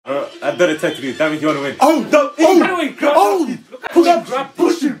I've done it technically. That means you want to win. Oh, no. Look at the way he grabbed it. Look at the way he grabbed it.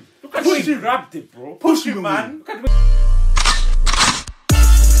 Push him. Look at the way he grabbed it, bro. Push him, man. Look at the way.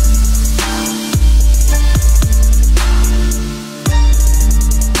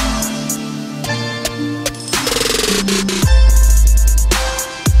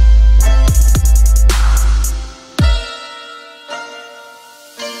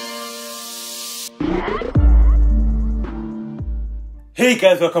 Hey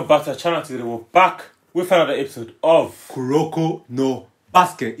guys, welcome back to our channel. Today we're back with another episode of Kuroko no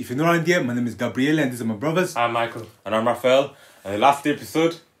Basket. If you're not around here, my name is Gabriele and these are my brothers. I'm Michael. And I'm Raphael. And the last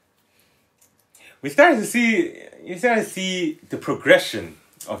episode, you started to see the progression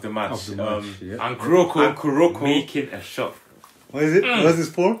of the match. Yeah. And Kuroko making a shot. What is it? What's this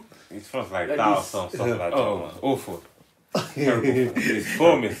for? It smells like that or something like that. Oh. Awful. Terrible. His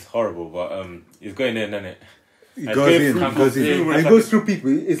form is horrible, but he's going in, isn't it? It goes in. And it goes through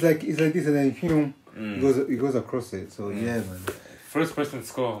people. It's like this and then it goes across it. So yeah, man. First person to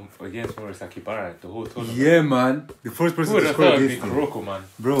score against Murasakibara the whole tournament. Yeah, man. The first person to score against him. Kuroko, man.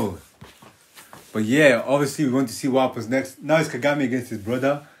 Bro. But yeah, obviously we want to see what happens next. Now it's Kagami against his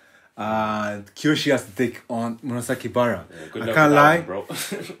brother. And Kiyoshi has to take on Murasakibara. Yeah, I can't lie. bro.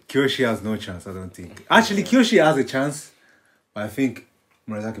 Kiyoshi has no chance, I don't think. Actually, Kiyoshi has a chance. But I think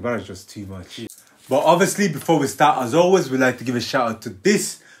Murasakibara is just too much. But obviously, before we start, as always, we'd like to give a shout out to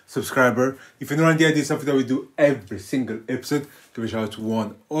this subscriber. If you're not on the idea, something that we do every single episode, give a shout out to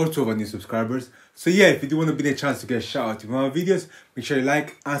one or two of our new subscribers. So yeah, if you do want to be the chance to get a shout out to one of our videos, make sure you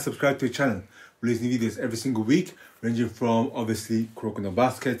like and subscribe to the channel. We release new videos every single week, ranging from obviously KUROKO NO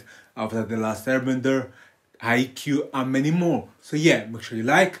BASKET, after The Last Airbender, IQ, and many more. So yeah, make sure you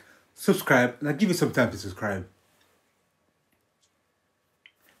like, subscribe, and I'll give you some time to subscribe.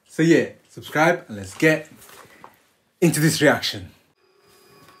 So yeah, subscribe and let's get into this reaction.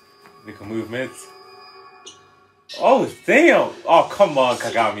 Make a movement. Oh damn! Oh come on,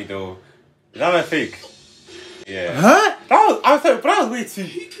 Kagami though. Is that my fake? Yeah. Huh? I'm sorry, but that was way too.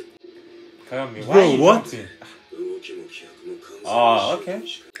 Kagami, why Bro, are you what? jumping? Oh, okay.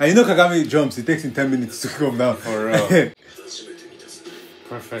 And you know Kagami jumps, it takes him 10 minutes to come down. For real.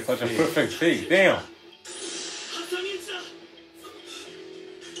 Perfect. Such a perfect fake. Damn.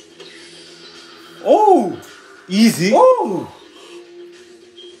 Oh! Easy. Oh!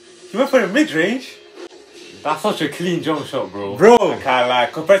 He went for the mid-range? That's such a clean jump shot, bro. Bro. I can't lie.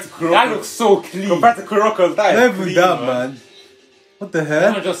 Compared to Kuroko. That looks so clean. Compared to Kuroko's, that is Never clean, that, man. What the I'm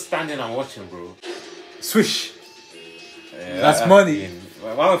hell? not just standing and watching, bro. Swish. Yeah, That's money. clean.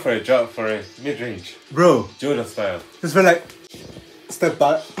 Why went for a jump for a mid-range? Bro, Jordan style. just feel like step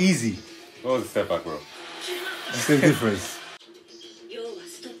back, easy. What was the step back, bro? What's the difference?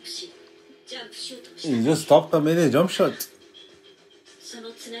 You just stopped a minute, jump shot.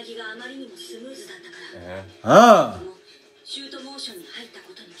 Ah.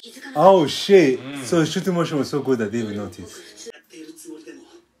 Oh shit. So shooting motion was so good that they didn't even notice.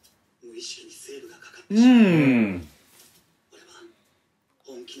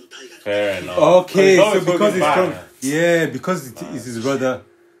 Fair enough. Okay, But so it's always because it's bad. strong. Yeah, because it is his brother.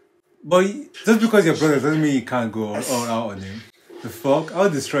 But just because your brother doesn't mean you can't go all out on him. The fuck? I'll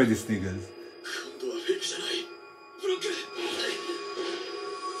destroy these niggas.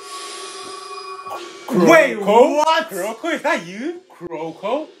 Wait, what? Kuroko, is that you?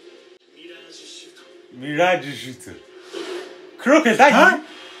 Kuroko? Mirage Shooter. Kuroko, is that you?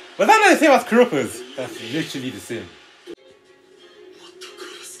 Was that not the same as Kuroko's? That's literally the same.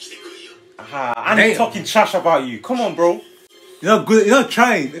 And he's talking trash about you. Come on, bro. You're not good. You're not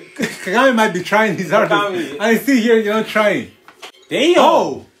trying. Kagami might be trying his hardest. Kagami. I see here you're not trying. Damn.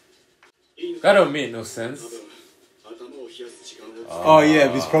 Oh. That don't make no sense. Oh yeah,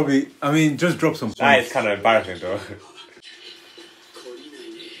 he's probably. I mean, just drop some That points. is kind of embarrassing, though.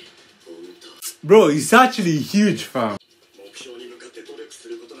 Bro, he's actually huge, fam.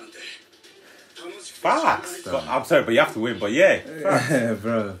 Facts. But, I'm sorry, but you have to win. But yeah. Yeah,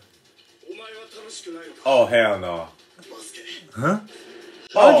 bro. Oh, hell no. Huh?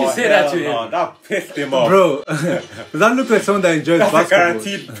 Why would you say that to him? No, that pissed him off. Bro, does that look like someone that enjoys That's a basketball?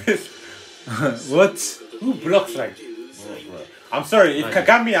 guaranteed piss. What? Who blocks like? I'm sorry, if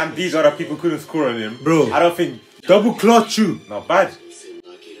Kagami and these other people couldn't score on him, Bro. I don't think... Double clutch you. Not bad.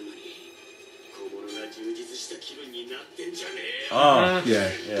 Oh,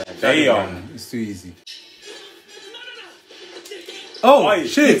 Yeah. damn. It's too easy. Oh, Oi,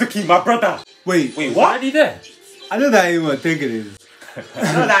 shit. Mizuki, my brother. Wait, Wait, What? what? Are there? I know that ain't what I think it is.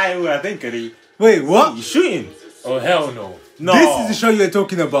 I know that I think of it. Wait, what? You shooting? Oh hell no. No. This is the show you're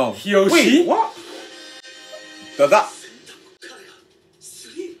talking about. Kiyoshi? Wait, what? Does that...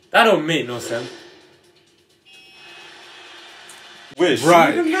 That don't make no sense. Wait,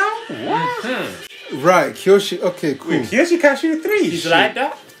 Right. shoot him now? What? Right, Kyoshi. Okay, cool. Wait, Kiyoshi can't shoot three. He's like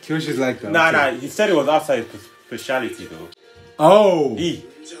that? Kyoshi's like that. Nah, okay. nah. He said it was outside his speciality though. Oh. E.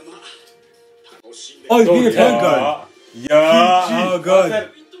 Oh, he's being a point guard. Yeah. Oh, God.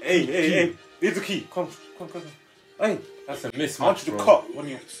 Hey. Here's the key. Come. Hey. That's a I want mismatch, you to bro. cut. What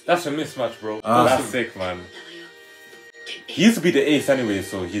do you? That's a mismatch, bro. That's sick, man. He used to be the ace anyway,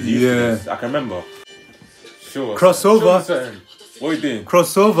 so he's used to this. I can remember. Sure. Crossover. What are you doing?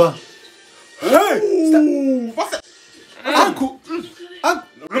 Crossover. Hey! Ooh, what's that? Uncle.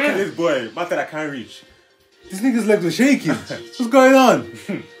 Look at this boy. Man said I can't reach. This nigga's legs were shaking. What's going on?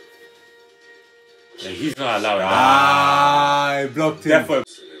 Yeah, he's not allowed that. I blocked him. Therefore.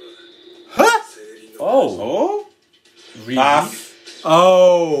 Huh? Oh. Really? Pass.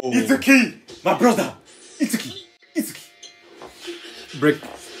 Oh. It's the key. My brother. It's the key. Brick.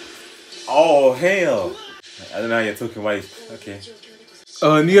 Oh, hell. I don't know how you're talking white. Okay.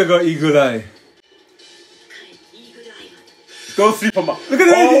 Oh, nigga got eagle eye. Don't sleep on my... Look at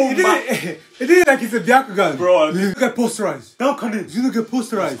that. Oh, It did it like it's a Byakugan. Bro. He's gonna get posterized. Don't come in. He's gonna get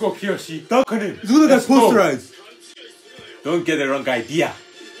posterized. Go Kiyoshi. Don't come in. He's gonna get Let's go. posterized. Don't get the wrong idea.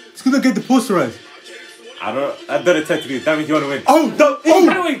 He's gonna get the posterized. I don't attempt to do it. That means you want to win. Oh, Look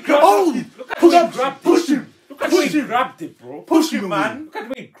at the way he grabbed oh. it. Look at the way he grabbed Push it. him. Look at the way he grabbed it, bro. Push him, man. Look at the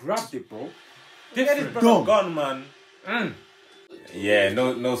way he grabbed it, bro. Get this Different. brother gone, man. Yeah,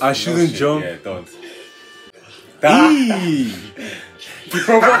 no. I shouldn't shit. jump. Yeah, don't. Eee. He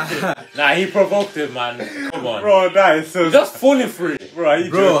provoked it. Nah, he provoked it, man. Come on. Bro, that is so... He's just falling for it. Bro,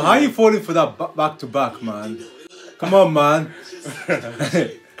 Bro, how you falling for that back to back, man? Come on, man.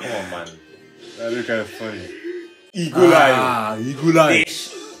 Come on, man. That look kind of funny. Eagle eye. eagle eye.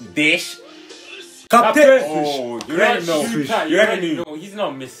 Dish. Captain. Oh, you already know. Shoot that. You already know. know. He's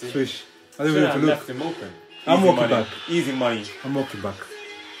not missing. Fish. I don't Should even have have to look. left him open. I'm Easy walking money. back. Easy money. I'm walking back.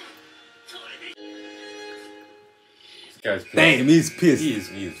 This guy's pissed. Damn, he's pissed. He is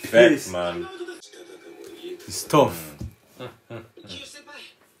He's Pissed. vexed, man. He's tough.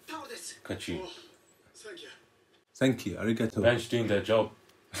 Cut you. Thank you. Arigato. bench doing their job.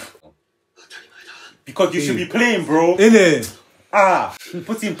 Because you should be playing, bro. Inne.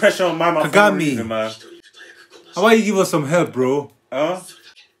 Putting pressure on my man. Kagami. Man. How about you give us some help, bro? Huh?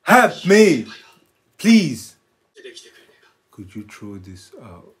 Help me. Please. Could you throw this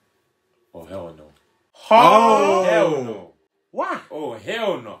out? Oh, hell no. Oh, Hell no. What? Oh,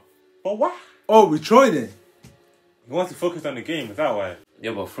 hell no. But what? Oh, we throwing it. He wants to focus on the game, is that why?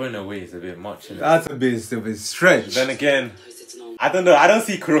 Yeah, but throwing away is a bit much, innit? That's a bit of a stretch. Then again, I don't know. I don't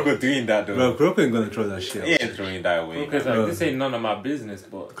see Kuroko doing that though. Bro, Kuroko ain't gonna throw that shit. He ain't throwing that away. Because like, this ain't none of my business,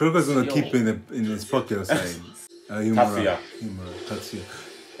 but... Kuroko's gonna Yo. keep it in his pocket or something. Tatsuya. Tatsuya.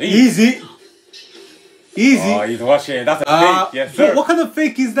 Hey. Easy. Easy. Oh, he's watching. That's a fake. Yes, bro, sir. what kind of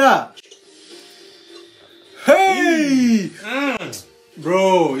fake is that? Hey!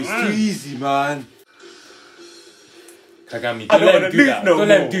 Bro, it's too easy, man. Kagami, I don't don't let wanna him do lose that. no Don't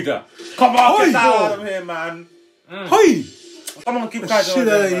let him more. do that. Come on, Oi, get that bro. out of here, man. Hey! Come on, keep Get that shit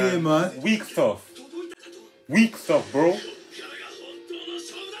out of here, man. Weak stuff. Weak stuff, bro.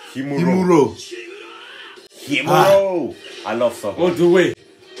 Himuro. Himuro. I love stuff. All the way.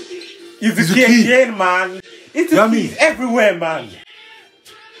 It's It's the a key key. again, man. It's the Yummy. keys everywhere, man.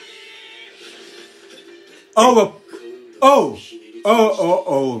 Oh.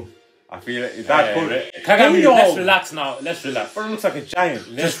 I feel it. That Kagami, Damn. let's relax now. Let's relax. Bro, looks like a giant.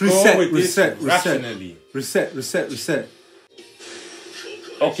 Let's Just reset, go with reset, this reset. rationally. Reset.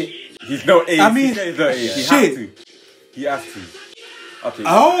 Okay. He's no ace. I mean, He's no ace. He shit. has to. He has to. Okay.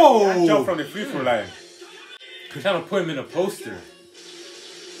 Oh. He jump from the free throw line. Trying to put him in a poster.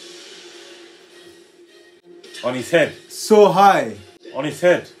 On his head. So high. On his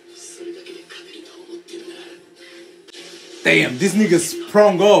head. Damn, this nigga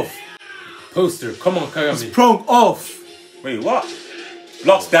sprung off. Poster. Come on, Kagami. Sprung off. Wait, what?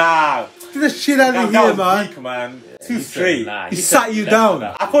 Blocks down. Get the shit out of That here, was man. weak, man. Too He said, straight. nah, He said sat you less down. of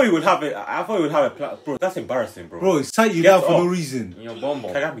that. I thought he would have it. Bro, that's embarrassing, bro. Bro, he sat you Get down for up. no reason. In your bomb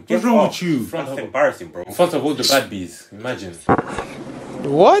bomb. Kagami, What's get wrong up. with you? That's embarrassing, bro. In front of all the bad bees. Imagine.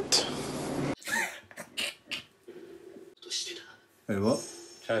 What? Hey, what?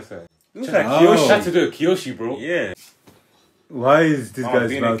 Try to say. Looks like Oh. Kiyoshi. Try to do a Kiyoshi, bro. Yeah. Why is this I guy's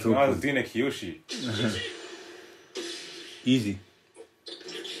was doing mouth a open? Kiyoshi. Easy.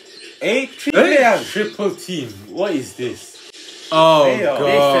 3 players. Triple team. What is this? Oh, Hey, yo.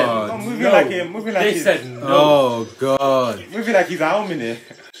 God. Moving like him. Moving like They he's, said no. Oh, God. moving like he's Aomine.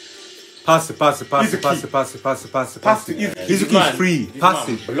 Pass it. Pass to Izuki is free. Pass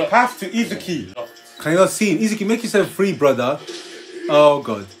it. Pass to Izuki. Can you not see him? Izuki, make yourself free, brother. Oh,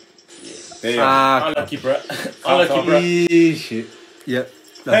 God. Unlucky, bro. Unlucky, bro. Shit. Yeah.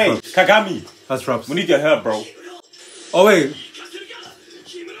 Hey, props. Kagami. That's props. We need your help, bro. Oh, wait.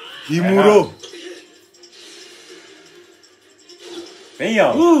 Himuro.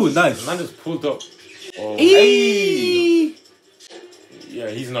 Damn. Ooh, nice. Man just pulled up. Oh, Hey. yeah,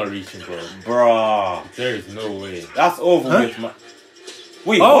 he's not reaching, bro. Bruh. There is no way. That's over with, man.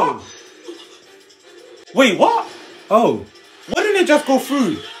 Wait, Oh. what? Wait, what? Oh. Why didn't it just go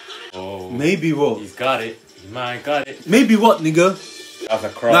through? Oh, Maybe what? he's got it. Man, got it. Maybe what, nigga? That's a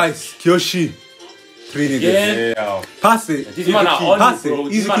cross. Nice. Kyoshi. 3 niggas. Yeah. Yeah. Pass it. This man are on Pass you, it. bro.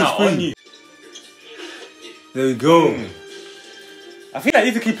 This man Izuki's are on free. you. There we go. I feel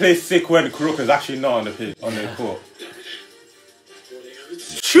like Izuki plays sick when Kuroko is actually not on the pitch, on the court.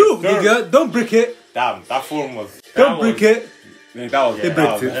 Shoot, nigga. Don't break it. Damn, that form was. Don't break it. Yeah, that was. They that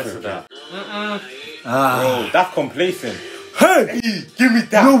break was it. different. That's Bro, that's complacent. Hey! Give me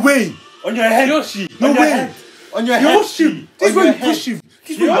that. No way. On your head. Yoshi. No On your way. head. On your head. Push him. This On one your push head. him.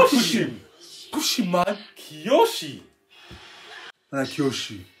 This one push Kiyoshi. him. Push him, man. Kiyoshi. Like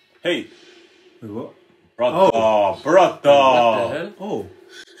Kyoshi. Hey, Wait, what? brother. What the Brother. hell? Oh.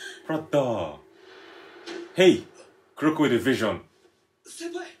 Brother. Hey, Kuroko with a vision.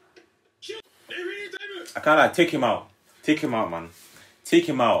 I can't like take him out. Take him out, man. Take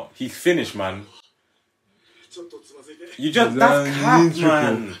him out. He's finished, man. You just that's cap,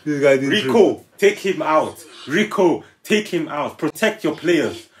 man. This guy didn't Rico, take him out. Rico, take him out. Protect your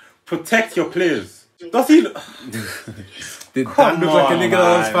players. Protect your players. Does he look? Did Come that look like a on, nigga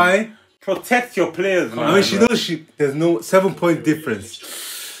that was man. fine? Protect your players, man. I mean, she knows there's no 7-point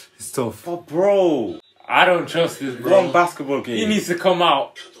difference. It's tough. But bro, I don't trust this, one bro. basketball game. He needs to come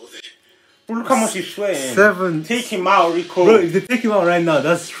out. Bro, look how much he's sweating. 7. Take him out, Rico. Bro, if they take him out right now,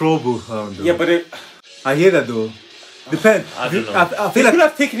 that's trouble. Yeah, but it, I hear that though. Depends. I don't know. I they feel could like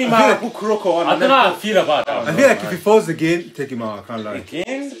have taken him I feel out and put Kuroko on. I don't know how I feel about that. I feel like if he falls again, take him out. I can't lie.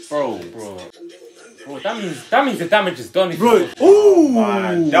 Again, bro. Bro, that means the damage is done. Bro, ooh,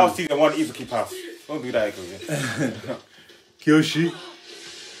 Man, that was season 1 Izuki pass. Don't do that again. Kyoshi.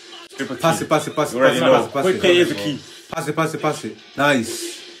 Triple Pass T. it, pass it, pass it, You already pass it, know. pass it, pass Quick it. play Izuki. Pass it.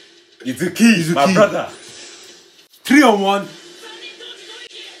 Nice. Izuki, my Izuki. brother. 3-on-1.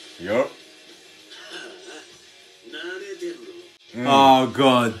 Yup. Oh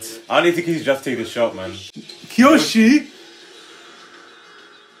god. I only think he's just take the shot, man. Kyoshi.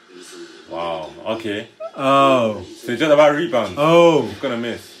 Wow. Okay. Oh. So it's just about rebound. Oh. He's gonna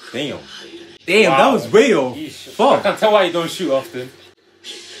miss. Damn. Damn, Wow. that was way off. I Fuck. can't tell why you don't shoot often.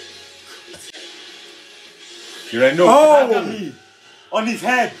 You already know. Oh. Kagami. On his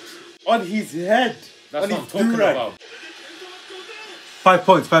head. On his head. That's On what I'm his talking do-rag. about. 5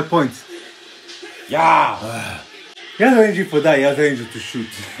 points, 5 points. Yeah. He has no energy for that, he has no energy to shoot.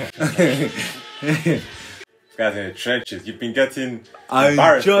 This guy's in the trenches. You've been getting I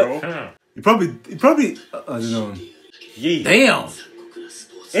embarrassed, just- bro. He probably, I don't know. Yeah. Damn.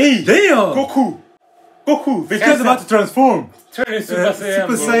 Hey. Damn. Goku. This guy's about to transform. Turn into Super Saiyan, Super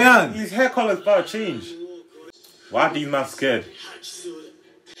bro. Saiyan. His hair color's about to change. Why are these men scared?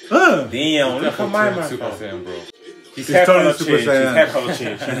 Huh. Damn, look at my man. Super Saiyan, bro. His He's hair turning color Super changed. His Saiyan. hair color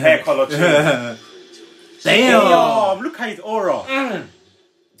changed. His hair color changed. Damn. Look at his aura.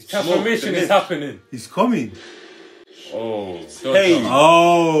 The transformation is happening. He's coming. Oh, Hey.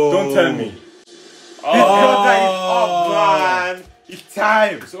 Oh. Don't tell me. Oh, Oh, man. It's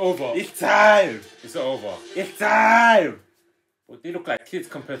time. it's over. It's time. It's over. It's time. But they look like kids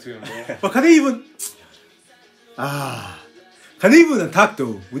compared to him, bro. But can they even... Can they even attack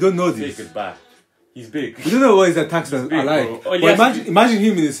though? We don't know Say this. goodbye. He's big. We don't know what his attacks are big, like. bro. Oh, But yes. imagine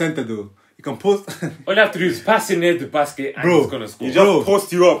him in the center though. You can post... All you have to do is pass it near the basket and Bro, he's gonna score. He just Bro.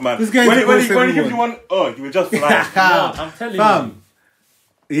 post you up, man. This guy when is he post gives you everyone. one, you will just fly. Yeah, I'm telling you. Fam.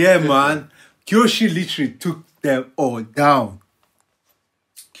 Yeah, man. Kyoshi literally took them all down.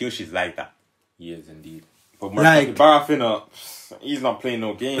 Kyoshi's like that. He is indeed. But Like- Murasakibara, he's not playing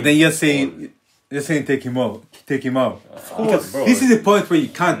no game. But then you're saying take him out. Take him out. Of course, bro. This is the point where you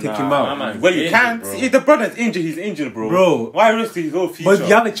can't take him my out. man. Well, you He's can't. injured, bro. If the brother's injured, he's injured, bro. Bro. Why risk his whole future? But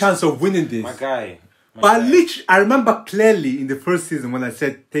you have a chance of winning this. My guy. But literally, I remember clearly in the first season when I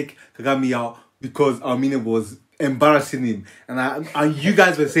said take Kagami out because Aomine was embarrassing him, and you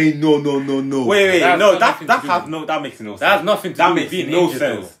guys were saying no. Wait, That's no, got that nothing to that do has with- no, that makes no sense. That has nothing to That do with makes being no injured,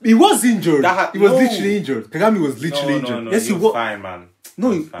 sense. He was injured. That He was no. literally injured. Kagami was literally injured. No, Yes, he was was. fine, man.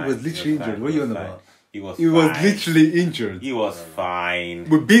 No, he fine. was literally He was injured. fine. What are you on He was about? He was literally injured. He was fine.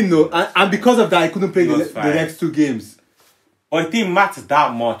 With Bino, and because of that, I couldn't play the fine. next 2 games. But it didn't matter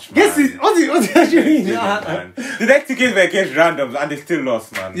that much, man. Yes, what do you actually mean? Man. The next 2 games were against randoms and they still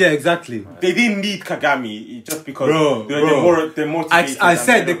lost, man. Yeah, exactly. They didn't need Kagami just because they're motivated. I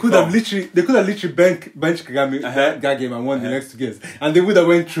said they could have literally bench Kagami that game and won the next 2 games, and they would have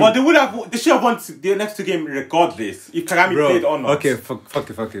went through. But they should have won the next 2 games regardless if Kagami played or not. Okay,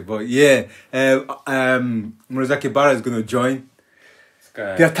 fuck it. But yeah, Murasakibara is gonna join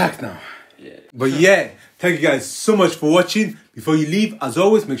the attack now. Yeah. But yeah, thank you guys so much for watching. Before you leave, as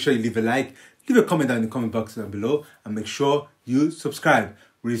always, make sure you leave a like, leave a comment down in the comment box down below, and make sure you subscribe.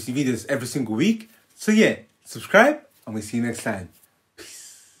 We release videos every single week. So yeah, subscribe, and we'll see you next time.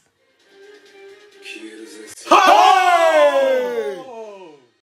 Peace.